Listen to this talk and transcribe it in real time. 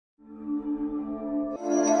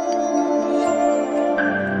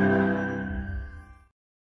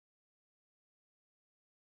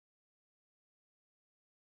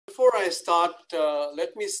Before I start,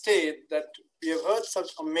 let me state that we have heard such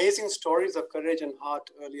amazing stories of courage and heart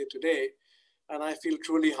earlier today, and I feel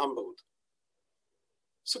truly humbled.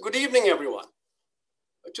 So good evening, everyone.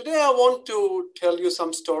 Today I want to tell you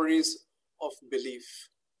some stories of belief,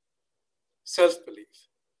 self-belief.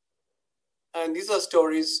 And these are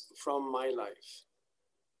stories from my life.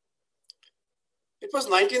 It was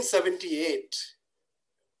 1978,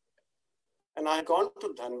 and I had gone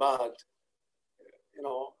to Dhanbad,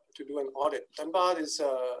 to do an audit. Dhanbad is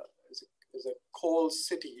a coal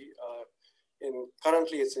city.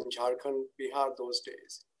 Currently, it's in Jharkhand, Bihar those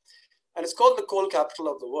days. And it's called the coal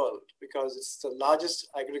capital of the world because it's the largest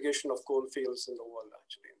aggregation of coal fields in the world,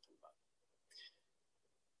 actually, in Dhanbad.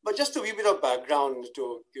 But just a wee bit of background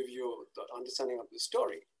to give you the understanding of the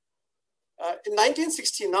story. In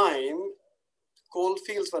 1969, coal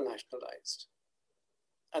fields were nationalized.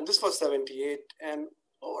 And this was 78. And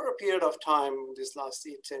over a period of time, these last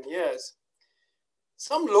 8-10 years,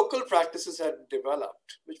 some local practices had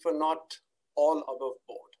developed, which were not all above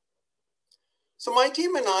board. So my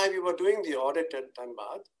team and I, we were doing the audit at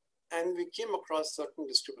Dhanbad, and we came across certain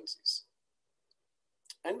discrepancies.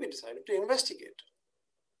 And we decided to investigate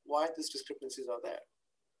why these discrepancies are there.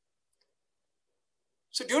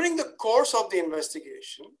 So during the course of the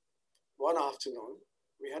investigation, one afternoon,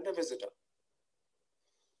 we had a visitor.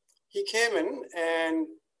 He came in and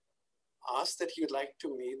asked that he would like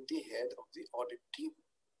to meet the head of the audit team.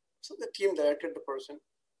 So the team directed the person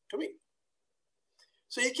to me.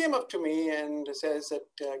 So he came up to me and says that,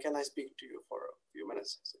 can I speak to you for a few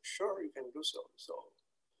minutes? I said, sure, you can do so. So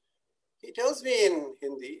he tells me in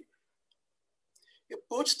Hindi, ये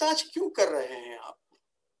पूछताछ क्यों कर रहे हैं आप?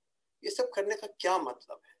 ये सब करने का क्या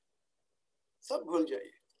मतलब है? सब भूल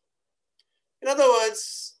जाइए. In other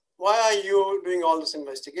words, why are you doing all this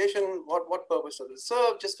investigation? What purpose does it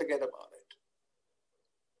serve? Just forget about it.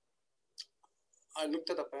 I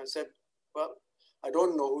looked it up and I said, well, I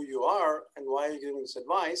don't know who you are and why are you giving this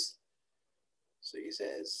advice? So he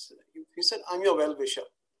said, I'm your well-wisher.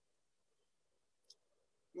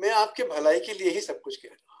 मैं आपके भलाई के लिए ही सब कुछ कह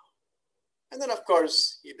रहा हूँ. And then of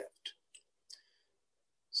course he left.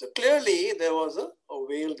 So clearly there was a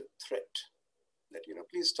veiled threat that,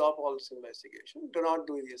 please stop all this investigation. Do not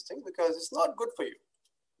do these things because it's not good for you.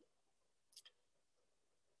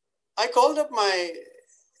 I called up my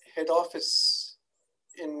head office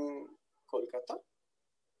in Kolkata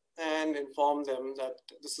and informed them that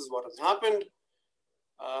this is what has happened.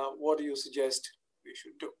 What do you suggest we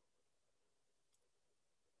should do?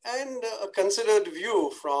 And a considered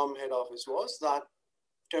view from head office was that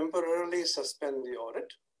temporarily suspend the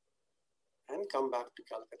audit and come back to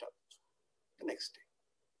Calcutta the next day.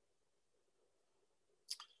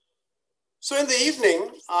 So in the evening,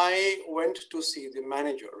 I went to see the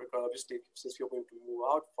manager, because obviously since you're going to move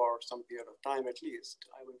out for some period of time at least,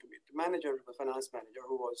 I went to meet the manager, the finance manager,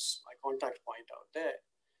 who was my contact point out there,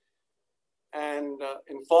 and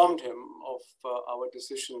informed him of our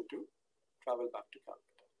decision to travel back to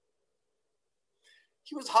Calcutta.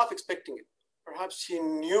 He was half expecting it. Perhaps he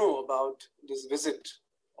knew about this visit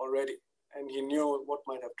already, and he knew what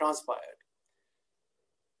might have transpired.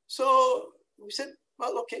 So we said,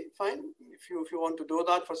 well, okay, fine. If you want to do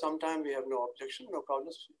that for some time, we have no objection, no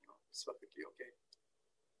problems. It's perfectly okay.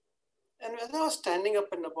 And when I was standing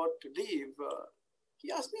up and about to leave,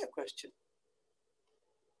 he asked me a question.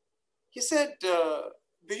 He said,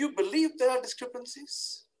 do you believe there are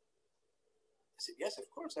discrepancies? I said, yes, of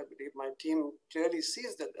course, I believe. My team clearly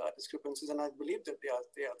sees that there are discrepancies, and I believe that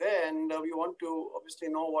they are there, and we want to obviously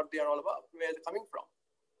know what they are all about, where they're coming from.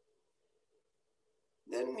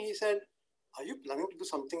 Then he said, are you planning to do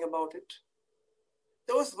something about it?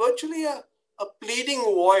 There was virtually a pleading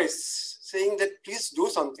voice saying that please do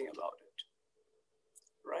something about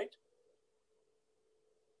it, right?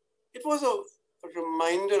 It was a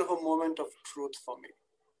reminder of a moment of truth for me,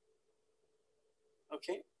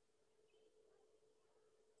 okay?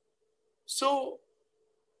 So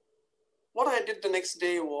what I did the next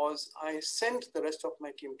day was I sent the rest of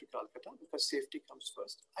my team to Calcutta because safety comes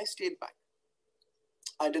first. I stayed back.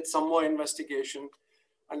 I did some more investigation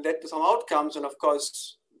and led to some outcomes. And of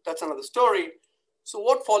course, that's another story. So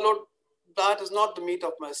what followed that is not the meat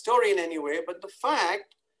of my story in any way, but the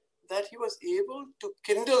fact that he was able to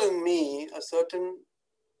kindle in me a certain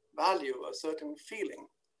value, a certain feeling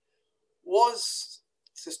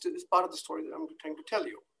is part of the story that I'm trying to tell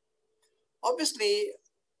you. Obviously,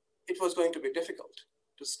 it was going to be difficult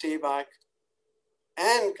to stay back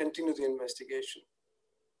and continue the investigation.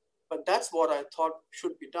 But that's what I thought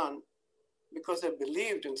should be done because I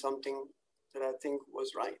believed in something that I think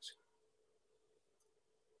was right.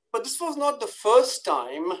 But this was not the first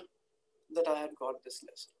time that I had got this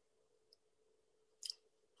lesson.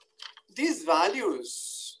 These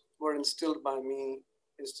values were instilled by me,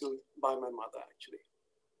 instilled by my mother, actually.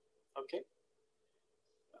 Okay.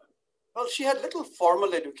 Well, she had little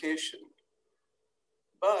formal education,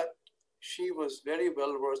 but she was very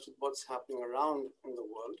well versed with what's happening around in the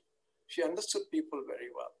world. She understood people very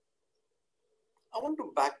well. I want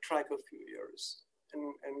to backtrack a few years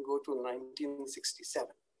and go to 1967.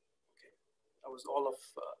 Okay. I was all of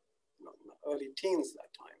early teens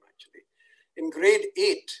that time, actually, in grade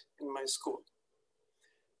 8 in my school.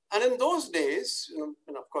 And in those days,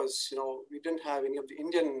 and of course, we didn't have any of the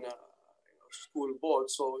Indian school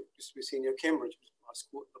boards, so it used to be senior Cambridge, our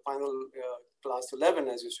school, the final class 11,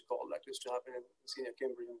 as used to call that, used to happen in senior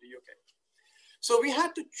Cambridge in the UK. So we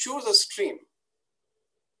had to choose a stream,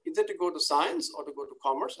 either to go to science or to go to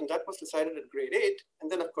commerce, and that was decided at grade 8.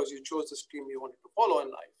 And then, of course, you chose the stream you wanted to follow in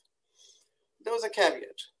life. There was a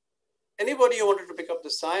caveat. Anybody who wanted to pick up the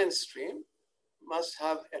science stream must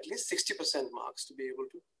have at least 60% marks to be able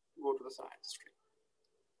to go to the science stream.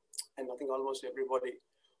 And I think almost everybody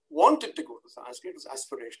wanted to go to the science stream. It was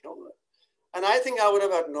aspirational. And I think I would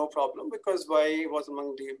have had no problem because I was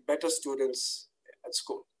among the better students at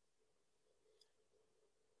school.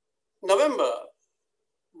 November,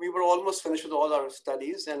 we were almost finished with all our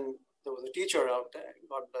studies, and there was a teacher out there,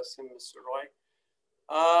 God bless him, Mr. Roy.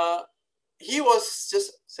 He was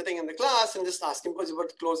just sitting in the class and just asking, because we were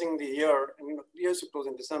closing the year, and the years would close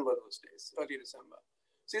in December those days, early December.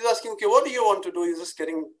 So he's asking, okay, what do you want to do? He's just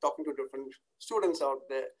talking to different students out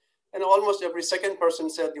there. And almost every second person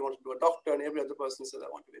said they want to be a doctor, and every other person said, I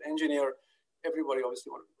want to be an engineer. Everybody obviously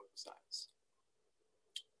wanted to go to science.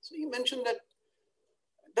 So he mentioned that,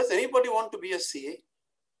 does anybody want to be a CA?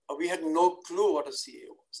 We had no clue what a CA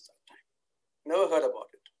was that time. Never heard about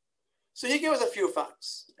it. So he gave us a few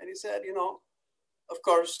facts. And he said, of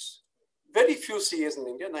course, very few CAs in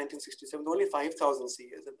India, 1967, only 5,000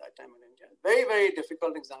 CAs at that time in India. Very, very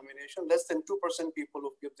difficult examination. Less than 2% people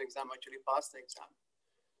who give the exam actually pass the exam.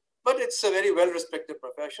 But it's a very well-respected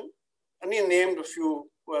profession. And he named a few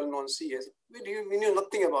well-known CAs. We knew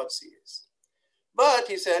nothing about CAs. But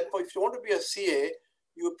he said, if you want to be a CA,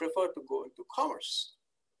 you would prefer to go into commerce.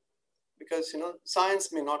 Because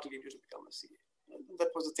science may not lead you to become a CA. That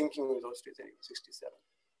was the thinking in those days, anyway, 67.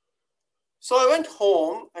 So I went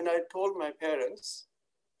home and I told my parents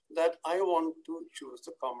that I want to choose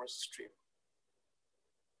the commerce stream.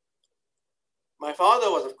 My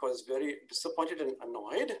father was, of course, very disappointed and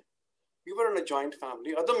annoyed. We were in a joint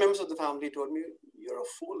family. Other members of the family told me, you're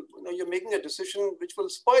a fool. You're making a decision which will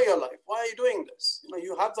spoil your life. Why are you doing this?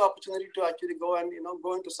 You have the opportunity to actually go and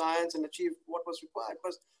go into science and achieve what was required.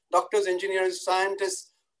 Because doctors, engineers, scientists,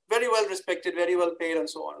 very well respected, very well paid, and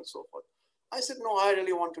so on and so forth. I said, no, I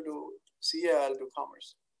really want to do CA, I'll do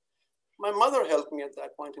commerce. My mother helped me at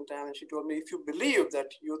that point in time, and she told me, if you believe that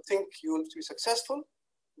you think you will be successful,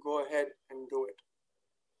 go ahead and do it.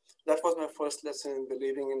 That was my first lesson in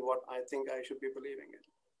believing in what I think I should be believing in.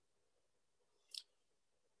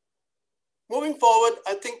 Moving forward,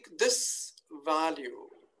 I think this value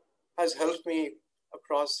has helped me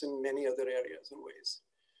across in many other areas and ways.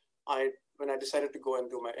 When I decided to go and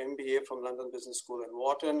do my MBA from London Business School in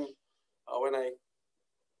Wharton, when I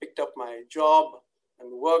picked up my job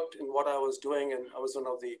and worked in what I was doing, and I was one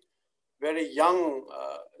of the very young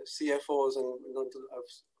CFOs, and I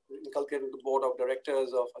was inculcated in the board of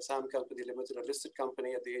directors of Assam Company Limited, a listed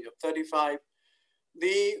company at the age of 35.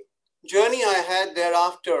 The journey I had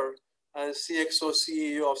thereafter as CXO,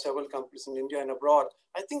 CEO of several companies in India and abroad,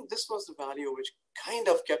 I think this was the value which kind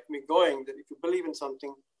of kept me going, that if you believe in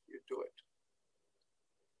something, you do it.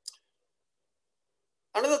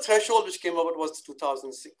 Another threshold which came about was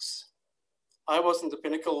 2006. I was in the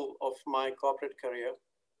pinnacle of my corporate career,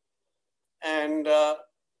 and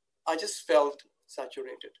I just felt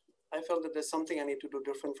saturated. I felt that there's something I need to do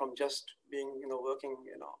different from just being, working,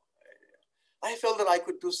 I felt that I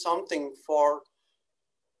could do something for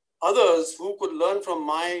others who could learn from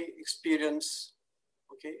my experience,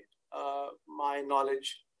 okay, my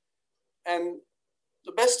knowledge. And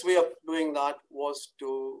the best way of doing that was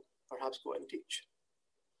to perhaps go and teach.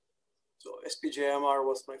 So SPJIMR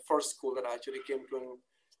was my first school that I actually came to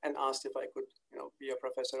and asked if I could, be a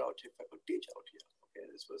professor out here, if I could teach out here. Okay,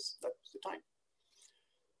 that was the time.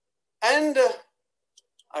 And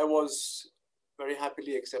I was very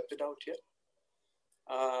happily accepted out here.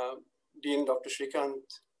 Dean Dr.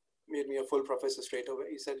 Shrikant made me a full professor straight away.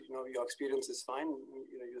 He said, your experience is fine,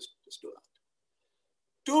 you just do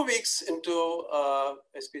that. 2 weeks into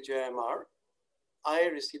SPJIMR, I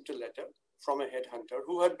received a letter from a headhunter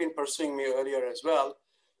who had been pursuing me earlier as well,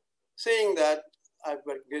 saying that I've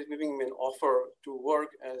giving him an offer to work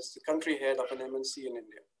as the country head of an MNC in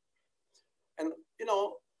India. And, you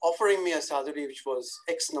know, offering me a salary which was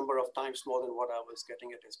X number of times more than what I was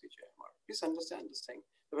getting at SPJIMR. Please understand this thing.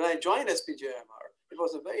 When I joined SPJIMR, it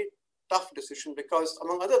was a very tough decision because,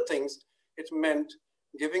 among other things, it meant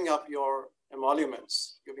giving up your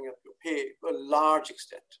emoluments, giving up your pay to a large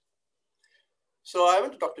extent. So I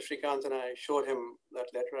went to Dr. Srikanth and I showed him that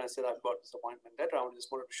letter and I said, I've got this appointment letter. I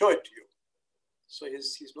just wanted to show it to you. So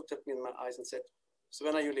he's looked at me in my eyes and said, so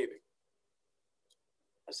when are you leaving?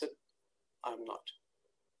 I said, I'm not.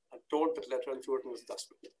 I told that letter and threw it in his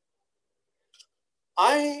dustbin.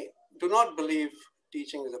 I do not believe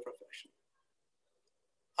teaching is a profession.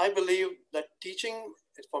 I believe that teaching,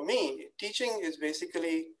 for me, teaching is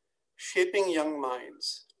basically shaping young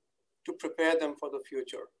minds to prepare them for the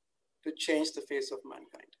future, to change the face of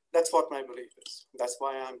mankind. That's what my belief is. That's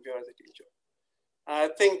why I'm here as a teacher. And I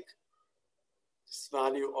think this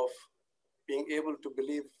value of being able to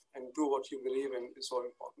believe and do what you believe in is so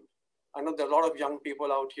important. I know there are a lot of young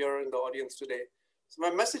people out here in the audience today. So my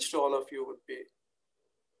message to all of you would be,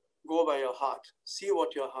 go by your heart, see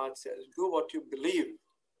what your heart says, do what you believe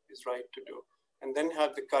is right to do, and then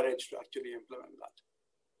have the courage to actually implement that.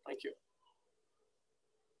 Thank you.